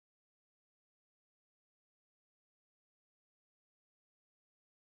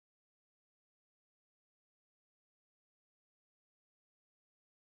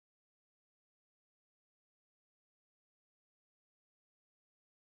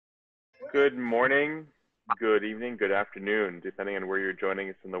Good morning, good evening, good afternoon, depending on where you're joining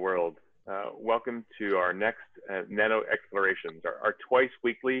us in the world. Welcome to our next Nano Explorations, our twice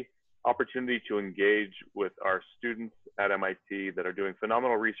weekly opportunity to engage with our students at MIT that are doing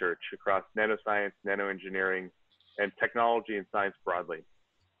phenomenal research across nanoscience, nanoengineering, and technology and science broadly.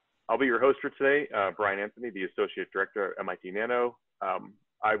 I'll be your host for today, Brian Anthony, the Associate Director at MIT.nano.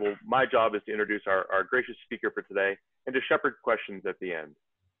 My job is to introduce our gracious speaker for today and to shepherd questions at the end.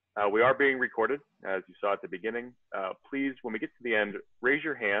 We are being recorded, as you saw at the beginning. Please, when we get to the end, raise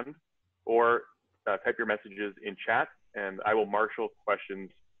your hand or type your messages in chat, and I will marshal questions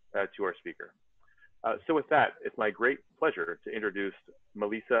to our speaker. So with that, it's my great pleasure to introduce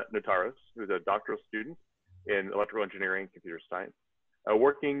Milica Notaros, who's a doctoral student in electrical engineering and computer science,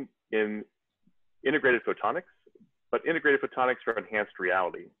 working in integrated photonics, but integrated photonics for enhanced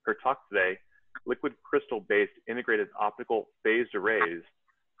reality. Her talk today, liquid crystal-based integrated optical phased arrays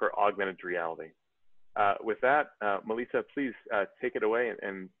for augmented reality. With that, Milica, please take it away.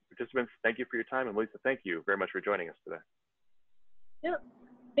 And participants, thank you for your time. And Milica, thank you very much for joining us today. Yeah,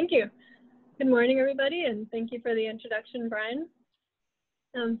 thank you. Good morning, everybody, and thank you for the introduction, Brian.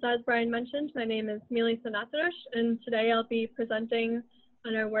 So as Brian mentioned, my name is Milica Notaros, and today I'll be presenting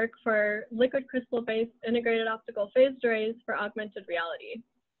on our work for liquid crystal-based integrated optical phased arrays for augmented reality.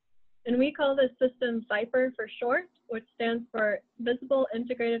 And we call this system VIPER for short, which stands for Visible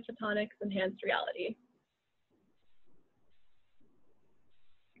Integrated Photonics Enhanced Reality.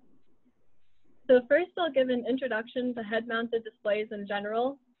 So first, I'll give an introduction to head-mounted displays in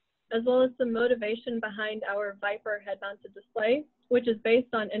general, as well as some motivation behind our VIPER head-mounted display, which is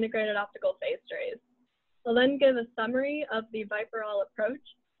based on integrated optical phased arrays. I'll then give a summary of the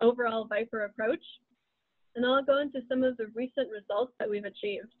overall VIPER approach, and I'll go into some of the recent results that we've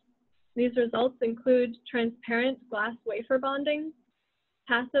achieved. These results include transparent glass wafer bonding,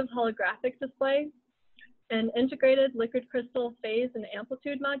 passive holographic display, an integrated liquid crystal phase and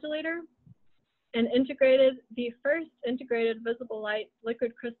amplitude modulator, and the first integrated visible light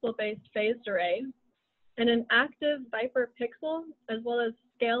liquid crystal-based phased array, and an active VIPER pixel, as well as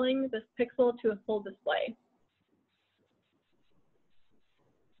scaling this pixel to a full display.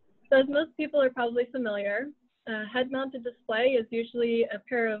 So as most people are probably familiar, a head-mounted display is usually a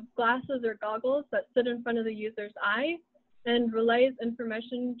pair of glasses or goggles that sit in front of the user's eye and relays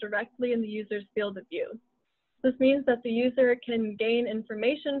information directly in the user's field of view. This means that the user can gain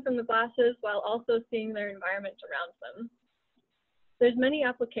information from the glasses while also seeing their environment around them. There's many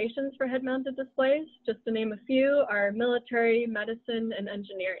applications for head-mounted displays. Just to name a few are military, medicine, and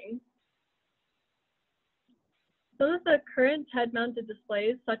engineering. Some of the current head-mounted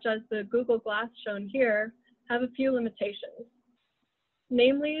displays, such as the Google Glass shown here, have a few limitations.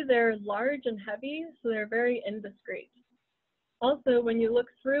 Namely, they're large and heavy, so they're very indiscreet. Also, when you look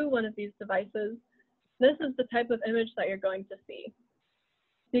through one of these devices, this is the type of image that you're going to see.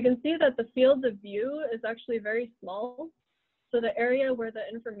 You can see that the field of view is actually very small, so the area where the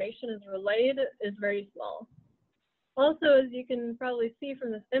information is relayed is very small. Also, as you can probably see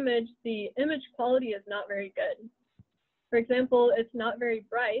from this image, the image quality is not very good. For example, it's not very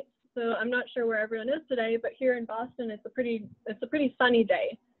bright. So I'm not sure where everyone is today, but here in Boston, it's a pretty sunny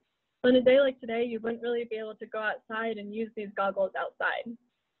day. On a day like today, you wouldn't really be able to go outside and use these goggles outside.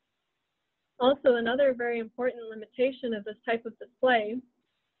 Also, another very important limitation of this type of display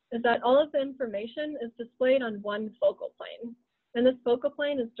is that all of the information is displayed on one focal plane. And this focal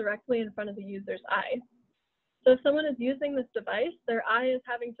plane is directly in front of the user's eye. So if someone is using this device, their eye is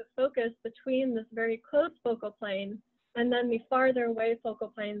having to focus between this very close focal plane and then the farther away focal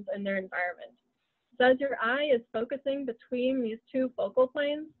planes in their environment. So as your eye is focusing between these two focal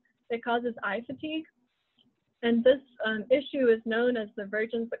planes, it causes eye fatigue. And this issue is known as the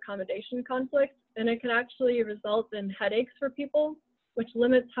vergence-accommodation conflict, and it can actually result in headaches for people, which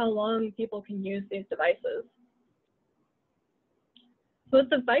limits how long people can use these devices. So with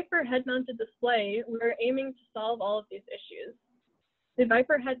the VIPER head-mounted display, we're aiming to solve all of these issues. The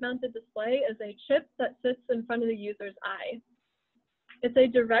VIPER head-mounted display is a chip that sits in front of the user's eye. It's a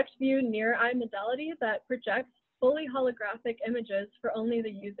direct view near eye modality that projects fully holographic images for only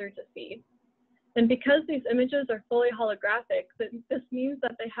the user to see. And because these images are fully holographic, this means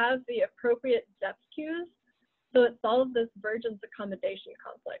that they have the appropriate depth cues, so it solves this vergence-accommodation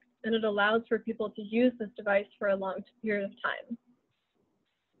conflict, and it allows for people to use this device for a long period of time.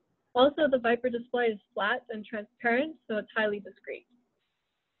 Also, the VIPER display is flat and transparent, so it's highly discreet.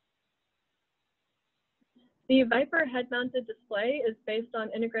 The VIPER head-mounted display is based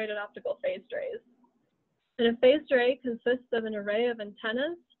on integrated optical phased arrays. And a phased array consists of an array of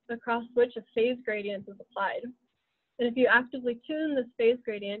antennas across which a phase gradient is applied. And if you actively tune this phase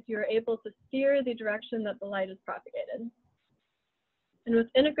gradient, you are able to steer the direction that the light is propagated. And with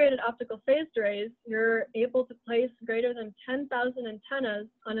integrated optical phased arrays, you're able to place greater than 10,000 antennas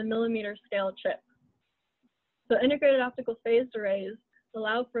on a millimeter scale chip. So integrated optical phased arrays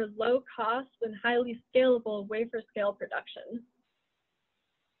allow for low cost and highly scalable wafer scale production.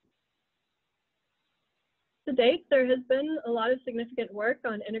 To date, there has been a lot of significant work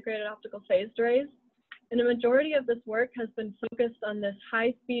on integrated optical phased arrays, and a majority of this work has been focused on this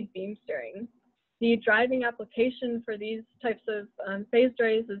high-speed beam steering. The driving application for these types of phased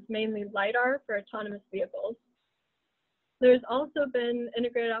arrays is mainly LiDAR for autonomous vehicles. There's also been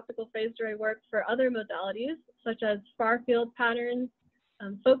integrated optical phased array work for other modalities, such as far field patterns,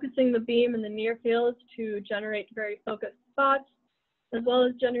 focusing the beam in the near field to generate very focused spots, as well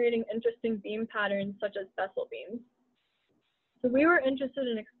as generating interesting beam patterns such as bezel beams. So we were interested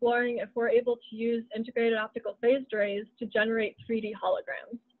in exploring if we're able to use integrated optical phased arrays to generate 3D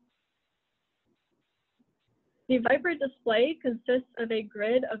holograms. The Viper display consists of a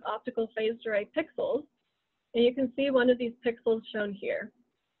grid of optical phased array pixels, and you can see one of these pixels shown here.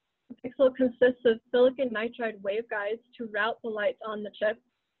 The pixel consists of silicon nitride waveguides to route the light on the chip,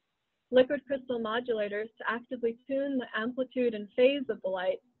 liquid crystal modulators to actively tune the amplitude and phase of the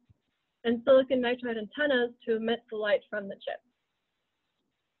light, and silicon nitride antennas to emit the light from the chip.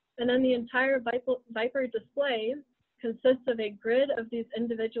 And then the entire Viper display consists of a grid of these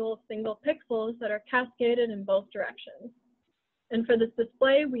individual single pixels that are cascaded in both directions. And for this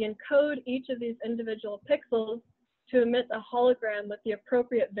display, we encode each of these individual pixels to emit a hologram with the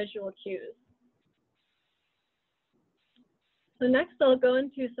appropriate visual cues. So next, I'll go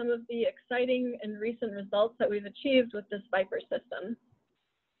into some of the exciting and recent results that we've achieved with this Viper system.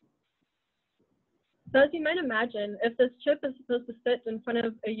 So as you might imagine, if this chip is supposed to sit in front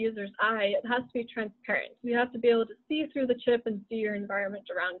of a user's eye, it has to be transparent. You have to be able to see through the chip and see your environment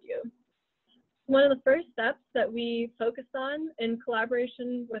around you. One of the first steps that we focused on in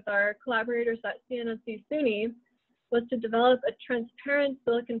collaboration with our collaborators at CNOC SUNY was to develop a transparent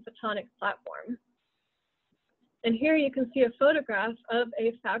silicon photonics platform. And here you can see a photograph of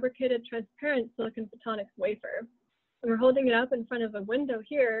a fabricated transparent silicon photonics wafer. And we're holding it up in front of a window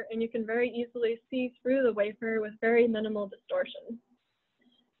here, and you can very easily see through the wafer with very minimal distortion.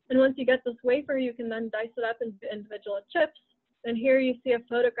 And once you get this wafer, you can then dice it up into individual chips. And here you see a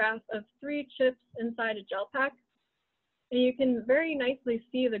photograph of 3 chips inside a gel pack. And you can very nicely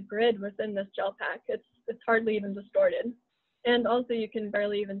see the grid within this gel pack. It's hardly even distorted. And also you can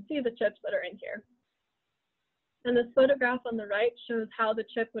barely even see the chips that are in here. And this photograph on the right shows how the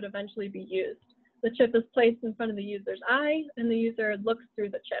chip would eventually be used. The chip is placed in front of the user's eye, and the user looks through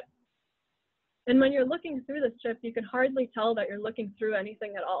the chip. And when you're looking through this chip, you can hardly tell that you're looking through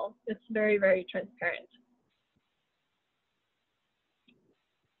anything at all. It's very, very transparent.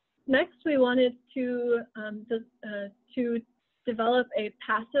 Next, we wanted to develop a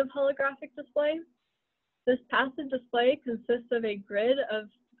passive holographic display. This passive display consists of a grid of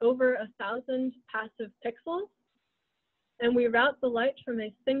over 1,000 passive pixels. And we route the light from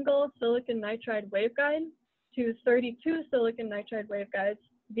a single silicon nitride waveguide to 32 silicon nitride waveguides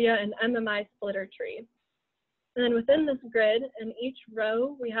via an MMI splitter tree. And then within this grid, in each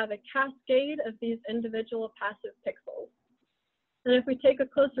row, we have a cascade of these individual passive pixels. And if we take a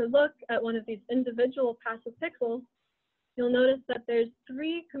closer look at one of these individual passive pixels, you'll notice that there's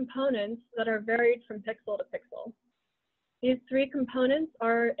 3 components that are varied from pixel to pixel. These 3 components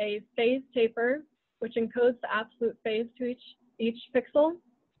are a phase taper, which encodes the absolute phase to each pixel,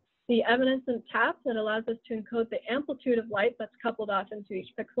 the evanescent tap that allows us to encode the amplitude of light that's coupled off into each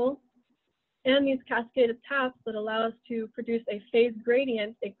pixel, and these cascaded taps that allow us to produce a phase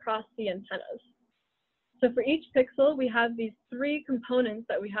gradient across the antennas. So for each pixel, we have these 3 components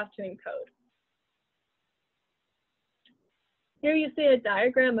that we have to encode. Here you see a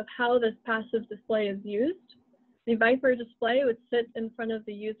diagram of how this passive display is used. The Viper display would sit in front of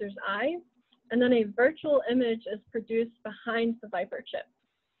the user's eye, and then a virtual image is produced behind the Viper chip.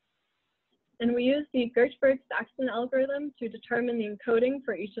 And we use the Gertzberg-Saxton algorithm to determine the encoding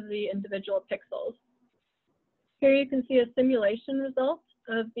for each of the individual pixels. Here you can see a simulation result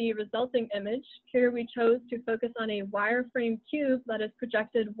of the resulting image. Here we chose to focus on a wireframe cube that is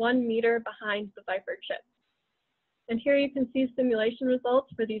projected 1 meter behind the Viper chip. And here you can see simulation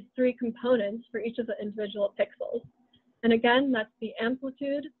results for these 3 components for each of the individual pixels. And again, that's the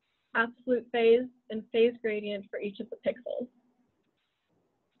amplitude, absolute phase, and phase gradient for each of the pixels.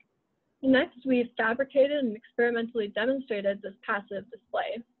 Next, we fabricated and experimentally demonstrated this passive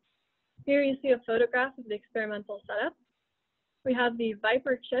display. Here you see a photograph of the experimental setup. We have the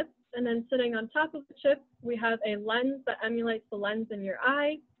Viper chip And then sitting on top of the chip, we have a lens that emulates the lens in your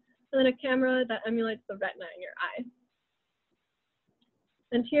eye, and then a camera that emulates the retina in your eye.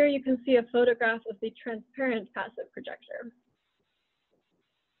 And here you can see a photograph of the transparent passive projector.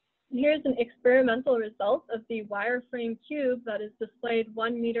 Here's an experimental result of the wireframe cube that is displayed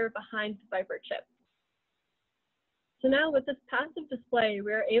 1 meter behind the Viper chip. So now with this passive display,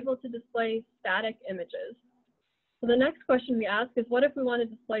 we are able to display static images. So the next question we ask is, what if we want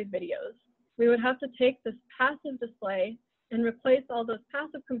to display videos? We would have to take this passive display and replace all those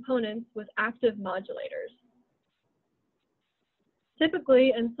passive components with active modulators.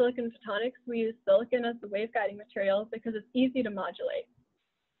 Typically in silicon photonics, we use silicon as the waveguiding material because it's easy to modulate.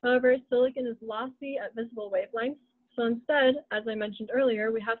 However, silicon is lossy at visible wavelengths, so instead, as I mentioned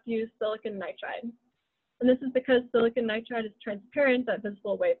earlier, we have to use silicon nitride. And this is because silicon nitride is transparent at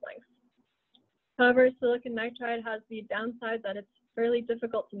visible wavelengths. However, silicon nitride has the downside that it's fairly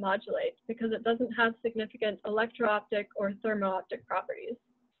difficult to modulate because it doesn't have significant electro-optic or thermo-optic properties.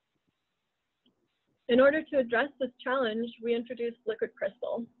 In order to address this challenge, we introduced liquid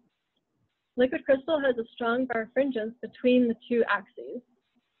crystal. Liquid crystal has a strong birefringence between the two axes.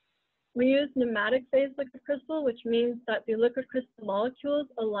 We use nematic phase liquid crystal, which means that the liquid crystal molecules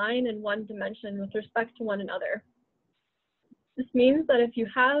align in one dimension with respect to one another. This means that if you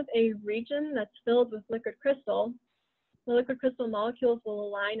have a region that's filled with liquid crystal, the liquid crystal molecules will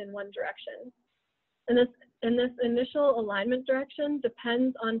align in one direction. And this initial alignment direction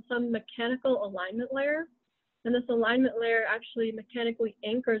depends on some mechanical alignment layer, and this alignment layer actually mechanically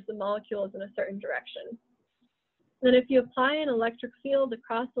anchors the molecules in a certain direction. Then if you apply an electric field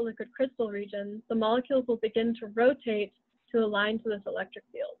across the liquid crystal region, the molecules will begin to rotate to align to this electric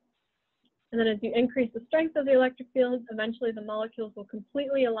field. And then as you increase the strength of the electric field, eventually the molecules will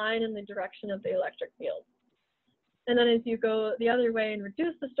completely align in the direction of the electric field. And then as you go the other way and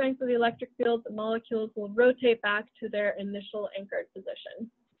reduce the strength of the electric field, the molecules will rotate back to their initial anchored position.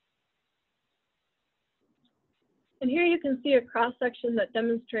 And here you can see a cross-section that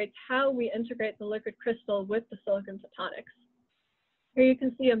demonstrates how we integrate the liquid crystal with the silicon photonics. Here you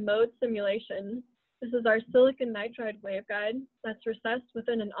can see a mode simulation. This is our silicon nitride waveguide that's recessed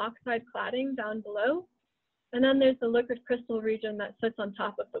within an oxide cladding down below. And then there's the liquid crystal region that sits on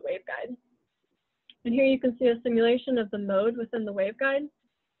top of the waveguide. And here you can see a simulation of the mode within the waveguide.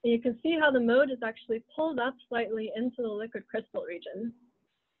 And you can see how the mode is actually pulled up slightly into the liquid crystal region.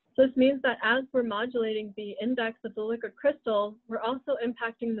 So this means that as we're modulating the index of the liquid crystal, we're also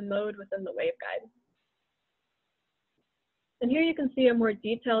impacting the mode within the waveguide. And here you can see a more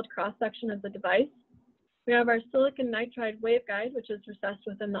detailed cross-section of the device. We have our silicon nitride waveguide, which is recessed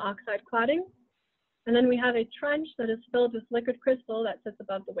within the oxide cladding. And then we have a trench that is filled with liquid crystal that sits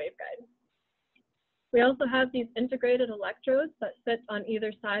above the waveguide. We also have these integrated electrodes that sit on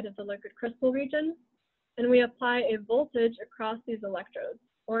either side of the liquid crystal region. And we apply a voltage across these electrodes.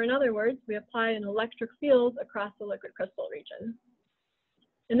 Or in other words, we apply an electric field across the liquid crystal region.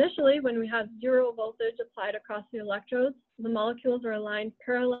 Initially, when we have 0 voltage applied across the electrodes, the molecules are aligned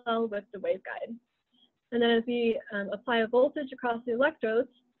parallel with the waveguide. And then as we apply a voltage across the electrodes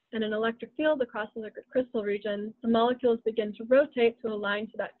and an electric field across the liquid crystal region, the molecules begin to rotate to align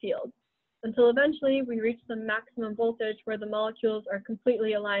to that field, until eventually we reach the maximum voltage where the molecules are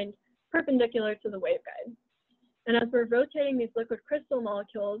completely aligned perpendicular to the waveguide. And as we're rotating these liquid crystal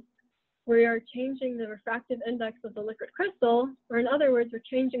molecules, we are changing the refractive index of the liquid crystal, or in other words, we're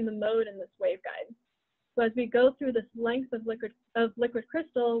changing the mode in this waveguide. So as we go through this length of liquid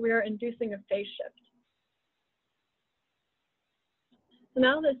crystal, we are inducing a phase shift. So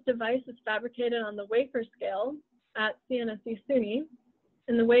now this device is fabricated on the wafer scale at CNSC SUNY,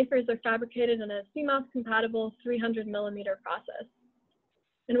 and the wafers are fabricated in a CMOS-compatible 300 millimeter process.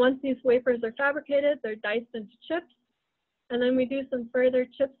 And once these wafers are fabricated, they're diced into chips, and then we do some further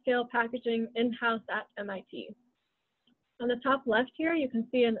chip scale packaging in-house at MIT. On the top left here, you can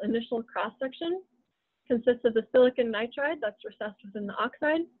see an initial cross-section. It consists of the silicon nitride that's recessed within the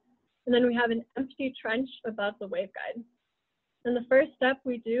oxide, and then we have an empty trench above the waveguide. And the first step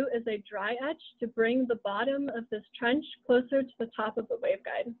we do is a dry etch to bring the bottom of this trench closer to the top of the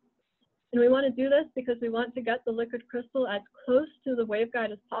waveguide. And we want to do this because we want to get the liquid crystal as close to the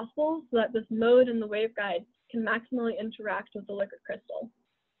waveguide as possible so that this mode in the waveguide can maximally interact with the liquid crystal.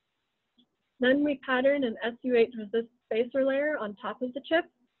 Then we pattern an SU8 resist spacer layer on top of the chip.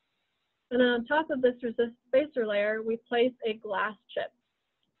 And on top of this resist spacer layer, we place a glass chip.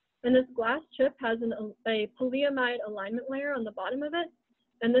 And this glass chip has a polyamide alignment layer on the bottom of it.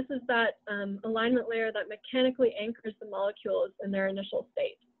 And this is that alignment layer that mechanically anchors the molecules in their initial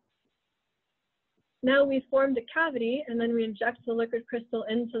state. Now we formed a cavity, and then we inject the liquid crystal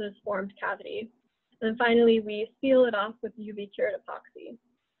into this formed cavity. And finally, we seal it off with UV cured epoxy.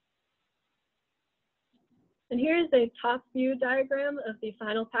 And here's a top view diagram of the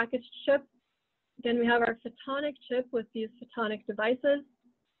final packaged chip. Again, we have our photonic chip with these photonic devices.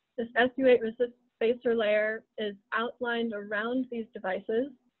 This SU8 resist spacer layer is outlined around these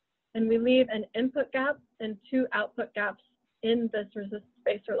devices, and we leave an input gap and 2 output gaps in this resist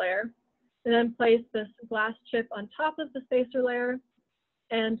spacer layer. And then place this glass chip on top of the spacer layer,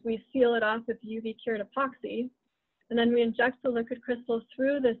 and we seal it off with UV cured epoxy. And then we inject the liquid crystal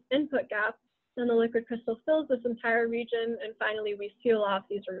through this input gap, and the liquid crystal fills this entire region, and finally we seal off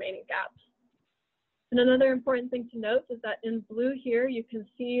these remaining gaps. And another important thing to note is that in blue here, you can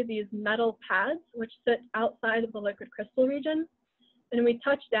see these metal pads which sit outside of the liquid crystal region. And we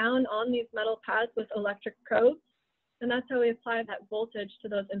touch down on these metal pads with electric probes, and that's how we apply that voltage to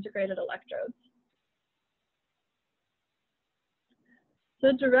those integrated electrodes.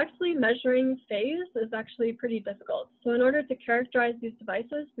 So directly measuring phase is actually pretty difficult. So in order to characterize these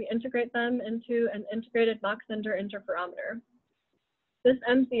devices, we integrate them into an integrated Mach-Zehnder interferometer. This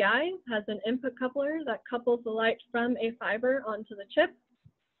MZI has an input coupler that couples the light from a fiber onto the chip.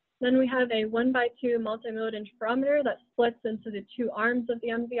 Then we have a 1x2 multi-mode interferometer that splits into the 2 arms of the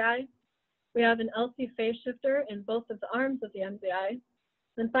MZI. We have an LC phase shifter in both of the arms of the MZI.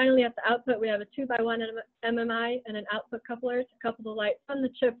 And finally, at the output, we have a 2x1 MMI and an output coupler to couple the light from the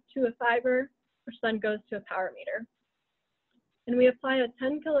chip to a fiber, which then goes to a power meter. And we apply a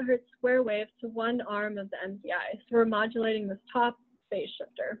 10 kilohertz square wave to 1 arm of the MZI. So we're modulating this top phase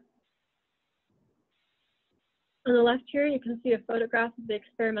shifter. On the left here, you can see a photograph of the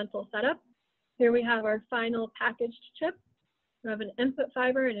experimental setup. Here we have our final packaged chip. We have an input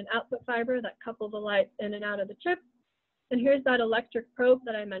fiber and an output fiber that couple the light in and out of the chip. And here's that electric probe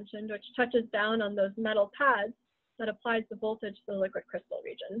that I mentioned, which touches down on those metal pads that applies the voltage to the liquid crystal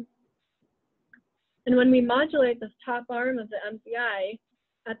region. And when we modulate this top arm of the MZI,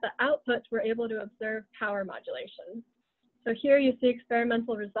 at the output, we're able to observe power modulation. So here you see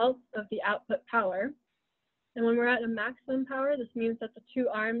experimental results of the output power. And when we're at a maximum power, this means that the 2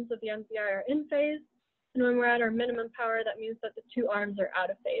 arms of the MZI are in phase. And when we're at our minimum power, that means that the 2 arms are out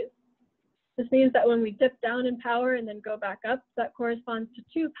of phase. This means that when we dip down in power and then go back up, that corresponds to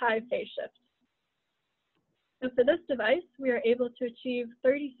 2 pi phase shifts. So for this device, we are able to achieve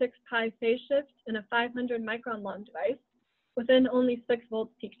 36 pi phase shifts in a 500 micron long device within only 6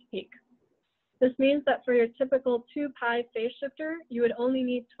 volts peak to peak. This means that for your typical 2 pi phase shifter, you would only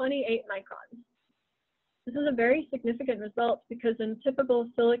need 28 microns. This is a very significant result because in typical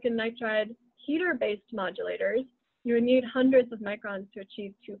silicon nitride heater-based modulators, you would need hundreds of microns to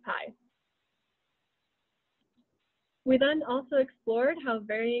achieve 2 pi. We then also explored how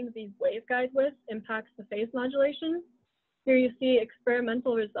varying the waveguide width impacts the phase modulation. Here you see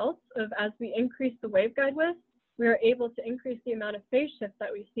experimental results of as we increase the waveguide width, we are able to increase the amount of phase shift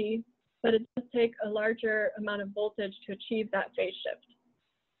that we see, but it does take a larger amount of voltage to achieve that phase shift.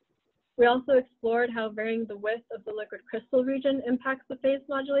 We also explored how varying the width of the liquid crystal region impacts the phase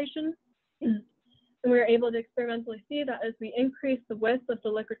modulation. And we were able to experimentally see that as we increase the width of the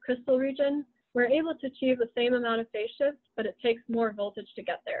liquid crystal region, we're able to achieve the same amount of phase shift, but it takes more voltage to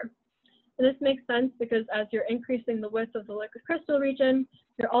get there. And this makes sense because as you're increasing the width of the liquid crystal region,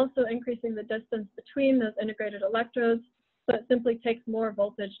 you're also increasing the distance between those integrated electrodes, so it simply takes more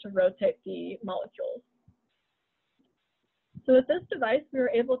voltage to rotate the molecules. So with this device, we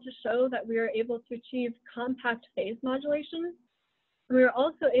were able to show that we are able to achieve compact phase modulation. And we were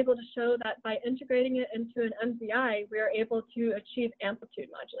also able to show that by integrating it into an MZI, we are able to achieve amplitude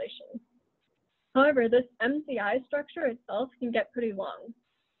modulation. However, this MZI structure itself can get pretty long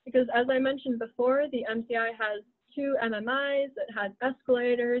because as I mentioned before, the MZI has 2 MMIs, it has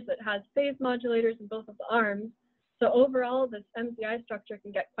escalators, it has phase modulators in both of the arms. So overall, this MZI structure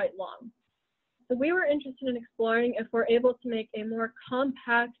can get quite long. So we were interested in exploring if we're able to make a more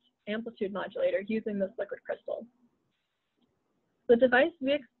compact amplitude modulator using this liquid crystal. The device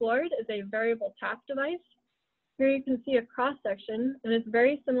we explored is a variable tap device. Here you can see a cross-section, and it's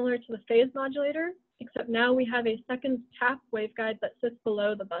very similar to the phase modulator, except now we have a second tap waveguide that sits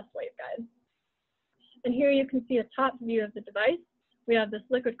below the bus waveguide. And here you can see a top view of the device. We have this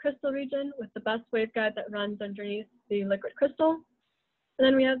liquid crystal region with the bus waveguide that runs underneath the liquid crystal. And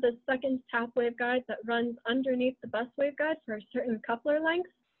then we have this second tap waveguide that runs underneath the bus waveguide for a certain coupler length,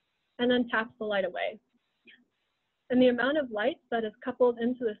 and then taps the light away. And the amount of light that is coupled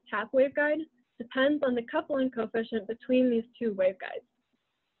into this tap waveguide depends on the coupling coefficient between these 2 waveguides.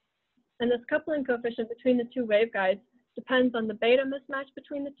 And this coupling coefficient between the 2 waveguides depends on the beta mismatch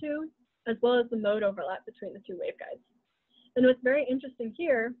between the 2 as well as the mode overlap between the two waveguides. And what's very interesting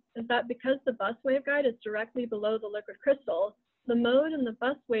here is that because the bus waveguide is directly below the liquid crystal, the mode in the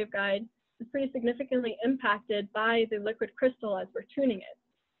bus waveguide is pretty significantly impacted by the liquid crystal as we're tuning it.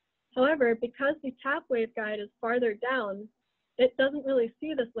 However, because the tap waveguide is farther down, it doesn't really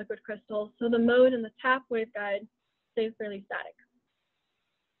see this liquid crystal, so the mode in the tap waveguide stays fairly static.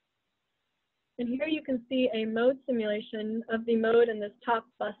 And here you can see a mode simulation of the mode in this top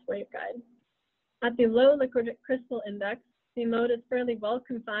bus waveguide. At the low liquid crystal index, the mode is fairly well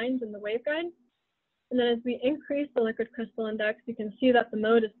confined in the waveguide. And then as we increase the liquid crystal index, you can see that the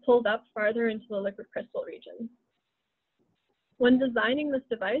mode is pulled up farther into the liquid crystal region. When designing this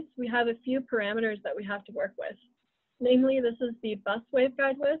device, we have a few parameters that we have to work with. Namely, this is the bus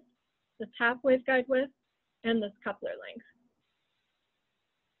waveguide width, the tap waveguide width, and this coupler length.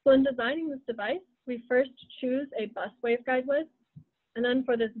 So in designing this device, we first choose a bus waveguide width, and then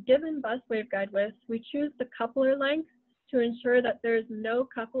for this given bus waveguide width, we choose the coupler length to ensure that there is no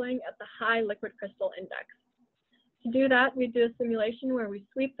coupling at the high liquid crystal index. To do that, we do a simulation where we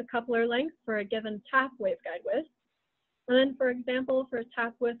sweep the coupler length for a given tap waveguide width. And then, for example, for a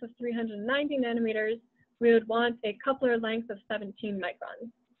tap width of 390 nanometers, we would want a coupler length of 17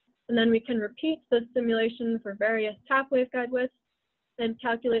 microns. And then we can repeat this simulation for various tap waveguide widths and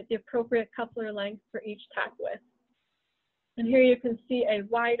calculate the appropriate coupler length for each tap width. And here you can see a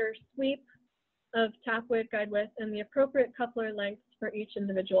wider sweep of tap waveguide width and the appropriate coupler lengths for each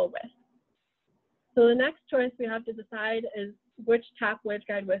individual width. So the next choice we have to decide is which tap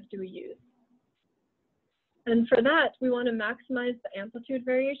waveguide width do we use? And for that, we want to maximize the amplitude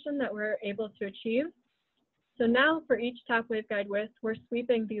variation that we're able to achieve. So now for each tap waveguide width, we're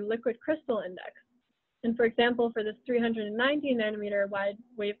sweeping the liquid crystal index. And for example, for this 390 nanometer wide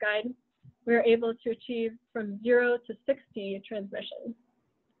waveguide, we're able to achieve from 0 to 60 transmission.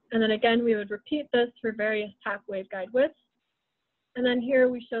 And then again, we would repeat this for various tap waveguide widths. And then here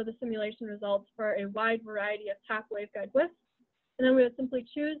we show the simulation results for a wide variety of tap waveguide widths. And then we would simply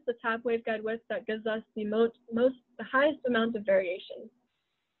choose the tap waveguide width that gives us the the highest amount of variation.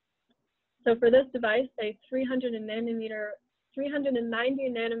 So for this device, a 390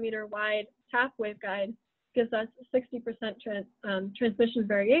 nanometer wide tap waveguide gives us 60% transmission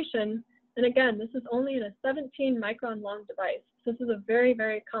variation. And again, this is only in a 17 micron long device. So this is a very,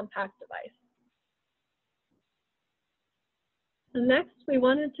 very compact device. And next, we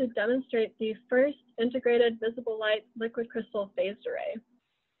wanted to demonstrate the first integrated visible light liquid crystal phased array.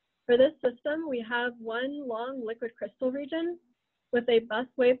 For this system, we have one long liquid crystal region with a bus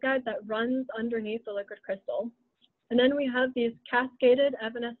waveguide that runs underneath the liquid crystal. And then we have these cascaded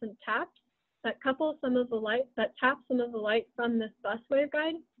evanescent taps that couple some of the light, that tap some of the light from this bus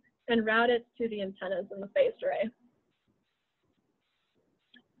waveguide and route it to the antennas in the phased array.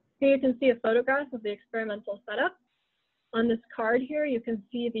 Here you can see a photograph of the experimental setup. On this card here, you can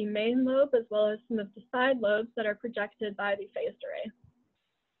see the main lobe as well as some of the side lobes that are projected by the phased array.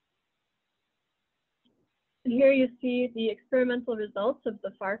 And here you see the experimental results of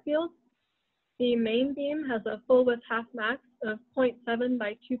the far field. The main beam has a full width half max of 0.7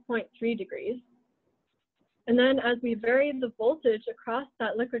 by 2.3 degrees. And then as we vary the voltage across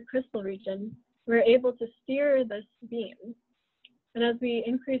that liquid crystal region, we're able to steer this beam. And as we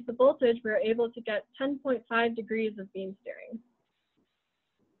increase the voltage, we're able to get 10.5 degrees of beam steering.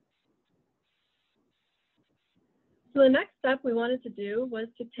 So the next step we wanted to do was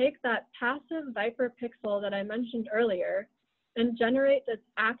to take that passive Viper pixel that I mentioned earlier and generate its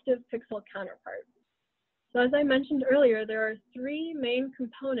active pixel counterpart. So as I mentioned earlier, there are three main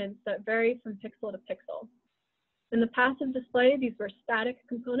components that vary from pixel to pixel. In the passive display, these were static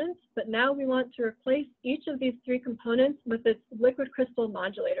components, but now we want to replace each of these three components with its liquid crystal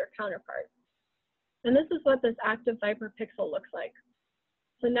modulator counterpart. And this is what this active Viper pixel looks like.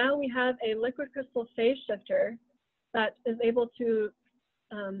 So now we have a liquid crystal phase shifter that is able to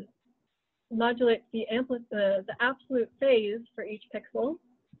modulate the absolute phase for each pixel.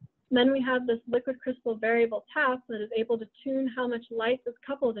 And then we have this liquid crystal variable tap that is able to tune how much light is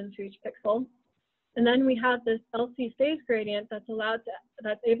coupled into each pixel. And then we have this LC phase gradient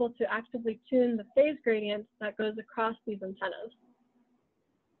that's able to actively tune the phase gradient that goes across these antennas.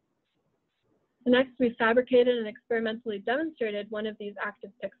 So next, we fabricated and experimentally demonstrated one of these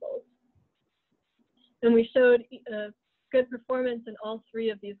active pixels. And we showed good performance in all three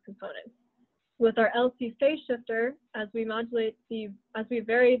of these components. With our LC phase shifter, as we vary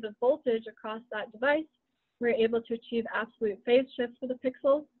the voltage across that device, we're able to achieve absolute phase shift for the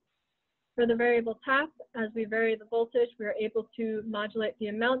pixels. For the variable tap, as we vary the voltage, we're able to modulate the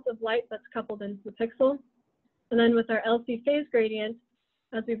amount of light that's coupled into the pixel. And then with our LC phase gradient,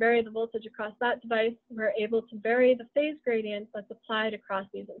 As we vary the voltage across that device, we're able to vary the phase gradient that's applied across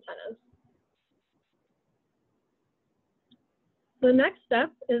these antennas. The next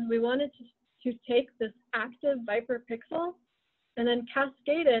step is we wanted to take this active Viper pixel and then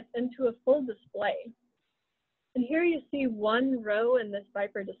cascade it into a full display. And here you see one row in this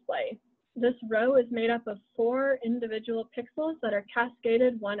Viper display. This row is made up of 4 individual pixels that are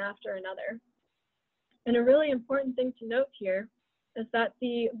cascaded one after another. And a really important thing to note here is that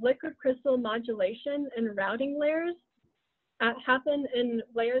the liquid crystal modulation and routing layers happen in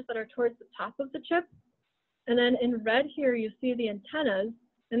layers that are towards the top of the chip. And then in red here, you see the antennas,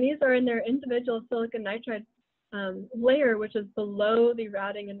 and these are in their individual silicon nitride layer, which is below the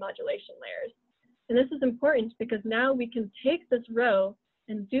routing and modulation layers. And this is important because now we can take this row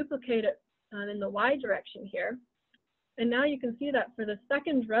and duplicate it in the Y direction here. And now you can see that for the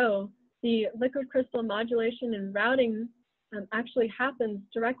second row, the liquid crystal modulation and routing actually happens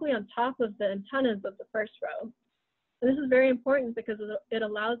directly on top of the antennas of the first row. And this is very important because it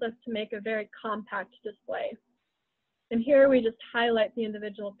allows us to make a very compact display. And here we just highlight the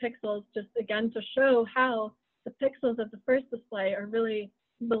individual pixels just again to show how the pixels of the first display are really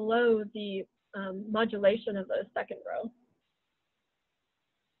below the modulation of the second row.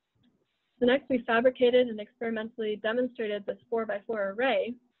 So next we fabricated and experimentally demonstrated this 4x4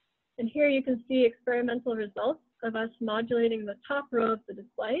 array. And here you can see experimental results of us modulating the top row of the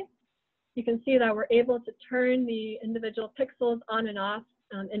display. You can see that we're able to turn the individual pixels on and off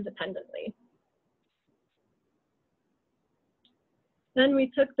independently. Then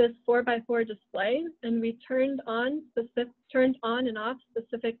we took this 4x4 display and we turned on and off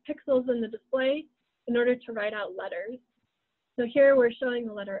specific pixels in the display in order to write out letters. So here we're showing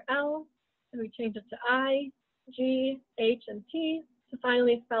the letter L, and we change it to I, G, H, and T to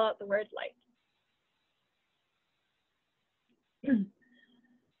finally spell out the word light.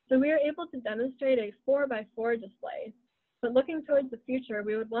 So we are able to demonstrate a 4x4 display, but looking towards the future,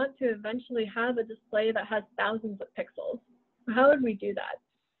 we would want to eventually have a display that has thousands of pixels. How would we do that?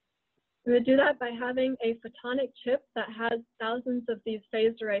 We would do that by having a photonic chip that has thousands of these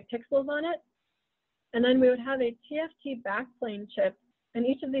phased array pixels on it, and then we would have a TFT backplane chip, and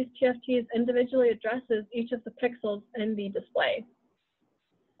each of these TFTs individually addresses each of the pixels in the display.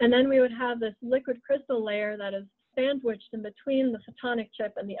 And then we would have this liquid crystal layer that is sandwiched in between the photonic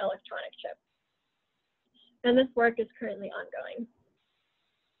chip and the electronic chip. And this work is currently ongoing.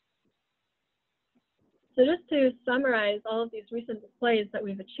 So just to summarize all of these recent displays that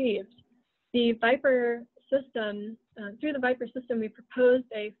we've achieved, the Viper system, through the Viper system, we proposed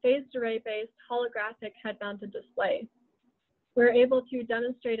a phased array-based holographic head-mounted display. We're able to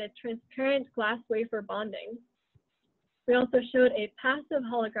demonstrate a transparent glass wafer bonding. We also showed a passive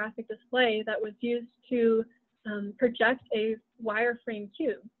holographic display that was used to project a wireframe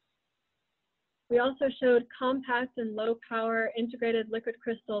cube. We also showed compact and low power integrated liquid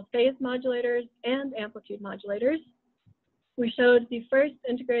crystal phase modulators and amplitude modulators. We showed the first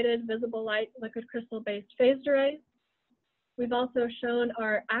integrated visible light liquid crystal based phased array. We've also shown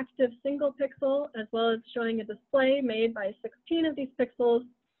our active single pixel, as well as showing a display made by 16 of these pixels,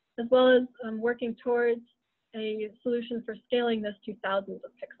 as well as working towards a solution for scaling this to thousands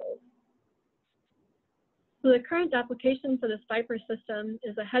of pixels. So the current application for this Viper system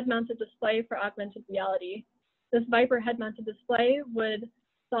is a head-mounted display for augmented reality. This Viper head-mounted display would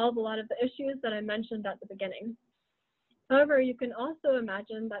solve a lot of the issues that I mentioned at the beginning. However, you can also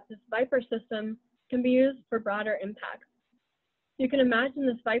imagine that this Viper system can be used for broader impacts. You can imagine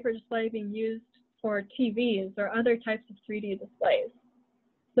this Viper display being used for TVs or other types of 3D displays.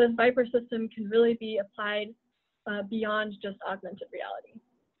 This Viper system can really be applied beyond just augmented reality.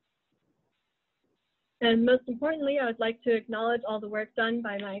 And most importantly, I would like to acknowledge all the work done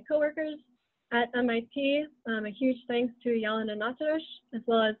by my coworkers at MIT. A huge thanks to Milica Notaros, as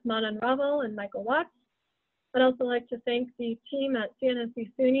well as Manan Raval and Michael Watts. I'd also like to thank the team at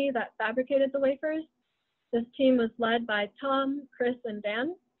CNNC SUNY that fabricated the wafers. This team was led by Tom, Chris, and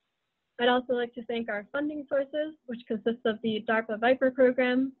Dan. I'd also like to thank our funding sources, which consists of the DARPA Viper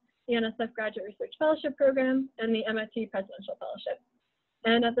program, the NSF Graduate Research Fellowship Program, and the MIT Presidential Fellowship.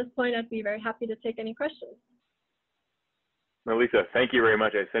 And at this point, I'd be very happy to take any questions. Milica, thank you very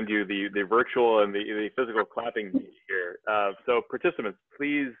much. I send you the virtual and the physical clapping here. So participants,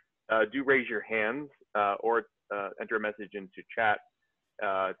 please do raise your hands or enter a message into chat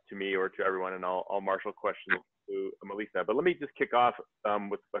to me or to everyone, and I'll marshal questions to Milica. But let me just kick off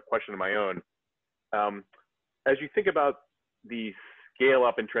with a question of my own. As you think about the scale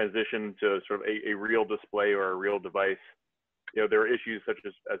up and transition to sort of a real display or a real device, you know, there are issues such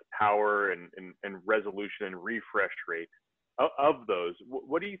as power and resolution and refresh rate. of those,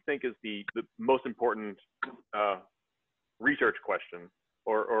 what do you think is the most important research question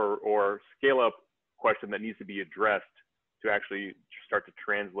or scale up question that needs to be addressed to actually start to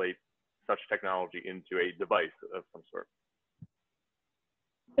translate such technology into a device of some sort?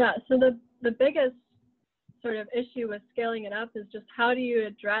 Yeah, so the biggest sort of issue with scaling it up is just how do you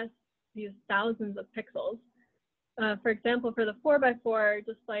address these thousands of pixels? For example, for the 4x4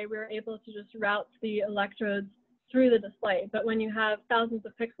 display, we were able to just route the electrodes through the display. But when you have thousands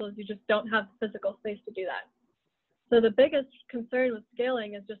of pixels, you just don't have the physical space to do that. So the biggest concern with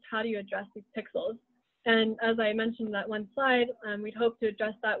scaling is just how do you address these pixels? And as I mentioned in that one slide, we'd hope to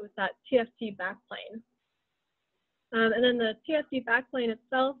address that with that TFT backplane. And then the TFT backplane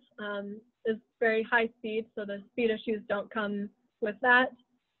itself is very high speed, so the speed issues don't come with that.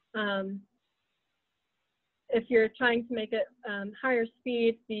 If you're trying to make it higher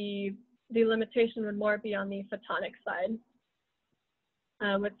speed, the limitation would more be on the photonic side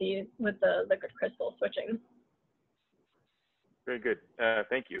with the liquid crystal switching. Very good.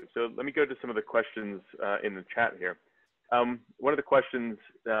 Thank you. So let me go to some of the questions in the chat here. One of the questions,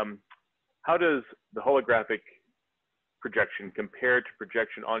 how does the holographic projection compare to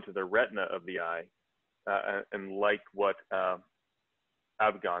projection onto the retina of the eye, and like what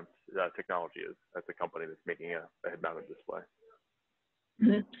Augmented technology is? That's a company that's making a head-mounted display.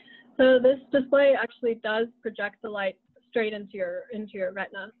 Mm-hmm. So this display actually does project the light straight into your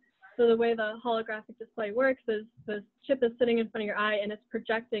retina. So the way the holographic display works is the chip is sitting in front of your eye and it's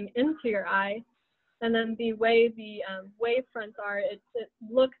projecting into your eye. And then the way the wave fronts are, it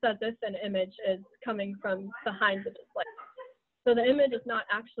looks as if an image is coming from behind the display. So the image is not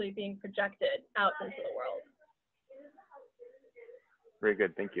actually being projected out into the world. Very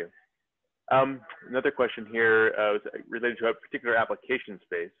good, thank you. Another question here is related to a particular application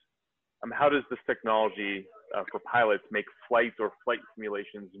space. How does this technology for pilots make flights or flight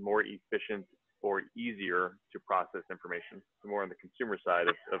simulations more efficient or easier to process information? More on the consumer side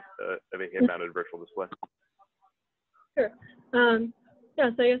of a head-mounted virtual display. Sure. Yeah,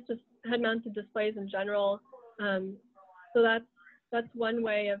 so I guess just head-mounted displays in general. So that's one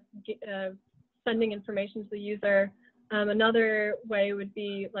way of sending information to the user. Another way would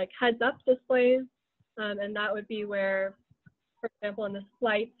be like heads-up displays, and that would be where, for example, in this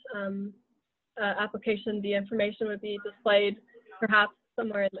flight application, the information would be displayed perhaps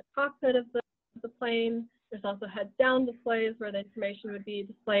somewhere in the cockpit of the plane. There's also heads-down displays where the information would be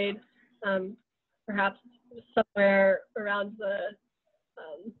displayed perhaps somewhere around the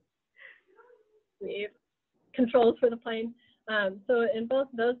controls for the plane. So in both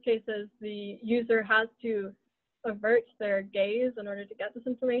of those cases, the user has to avert their gaze in order to get this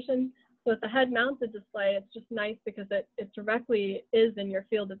information. So with the head-mounted display, it's just nice because it directly is in your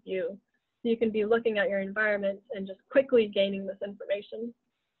field of view. So you can be looking at your environment and just quickly gaining this information.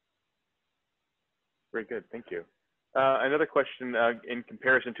 Very good, thank you. Another question in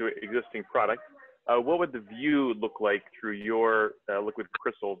comparison to existing products, what would the view look like through your liquid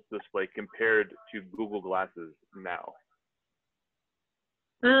crystal display compared to Google Glasses now?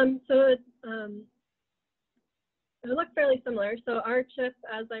 So it looks fairly similar. So our chip,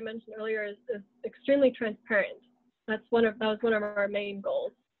 as I mentioned earlier, is extremely transparent. That was one of our main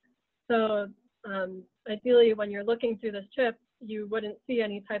goals. So ideally, when you're looking through this chip, you wouldn't see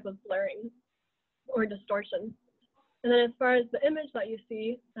any type of blurring or distortion. And then as far as the image that you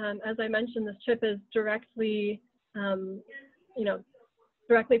see, as I mentioned, this chip is directly,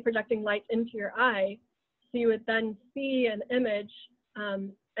 directly projecting light into your eye. So you would then see an image,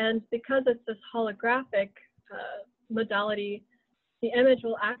 and because it's this holographic modality, the image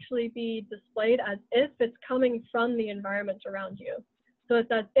will actually be displayed as if it's coming from the environment around you. So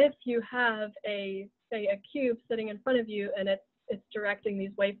it's as if you have say a cube sitting in front of you and it's directing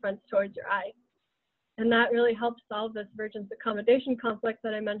these wavefronts towards your eye. And that really helps solve this vergence-accommodation conflict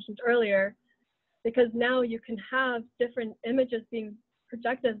that I mentioned earlier, because now you can have different images being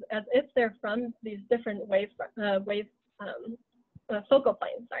projected as if they're from these different focal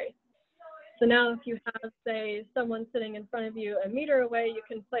planes, sorry. So now if you have, say, someone sitting in front of you a meter away, you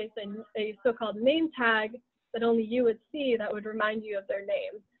can place a so-called name tag that only you would see that would remind you of their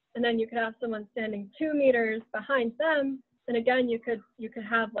name. And then you could have someone standing 2 meters behind them, and again, you could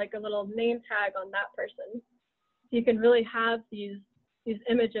have like a little name tag on that person. You can really have these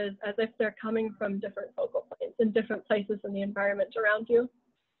images as if they're coming from different focal planes in different places in the environment around you.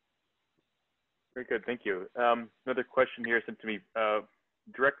 Very good, thank you. Another question here sent to me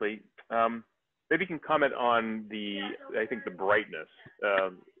directly. Maybe you can comment on the brightness.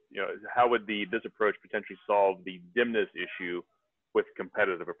 How would this approach potentially solve the dimness issue with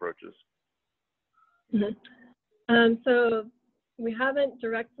competitive approaches? Mm-hmm. So we haven't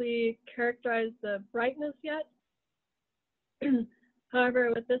directly characterized the brightness yet.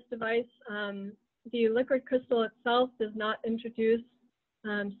 However, with this device, the liquid crystal itself does not introduce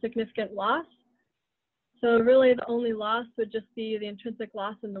significant loss. So really the only loss would just be the intrinsic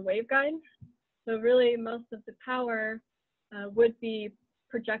loss in the waveguide. So really most of the power would be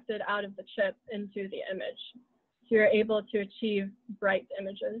projected out of the chip into the image. So you're able to achieve bright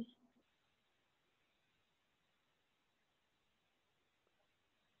images.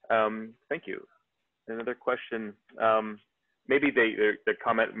 Thank you. Another question. Maybe the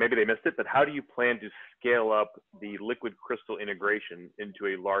comment, maybe they missed it, but how do you plan to scale up the liquid crystal integration into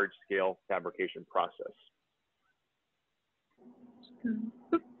a large scale fabrication process?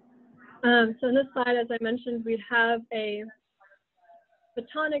 So in this slide, as I mentioned, we have a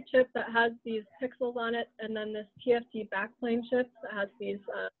photonic chip that has these pixels on it, and then this TFT backplane chip that has these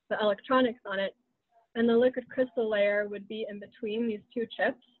the electronics on it. And the liquid crystal layer would be in between these two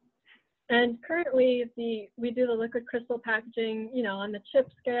chips. And currently, we do the liquid crystal packaging, on the chip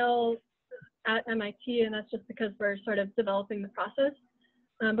scale at MIT, and that's just because we're sort of developing the process.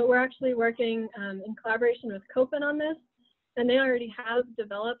 But we're actually working in collaboration with Copen on this, and they already have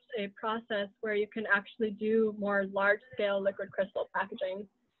developed a process where you can actually do more large-scale liquid crystal packaging,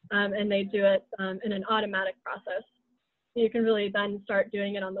 and they do it in an automatic process. You can really then start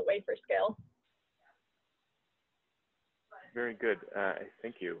doing it on the wafer scale. Very good.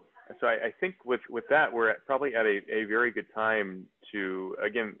 Thank you. So I think with that, we're probably at a very good time to,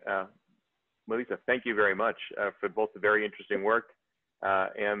 again, Milica, thank you very much for both the very interesting work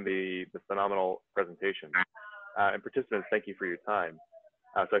and the phenomenal presentation. And participants, thank you for your time.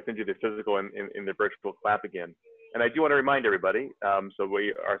 So I send you the physical and the virtual clap again. And I do want to remind everybody, so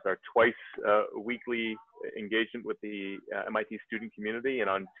we are our twice weekly engagement with the MIT student community. And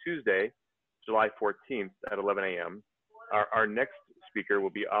on Tuesday, July 14th at 11 a.m., our next speaker will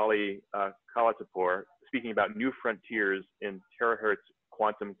be Ali Kalatapur, speaking about new frontiers in terahertz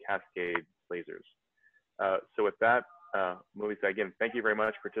quantum cascade lasers. So with that, Milica, again, thank you very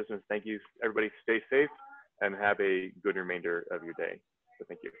much, participants. Thank you, everybody. Stay safe and have a good remainder of your day. So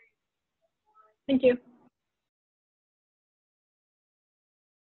thank you. Thank you.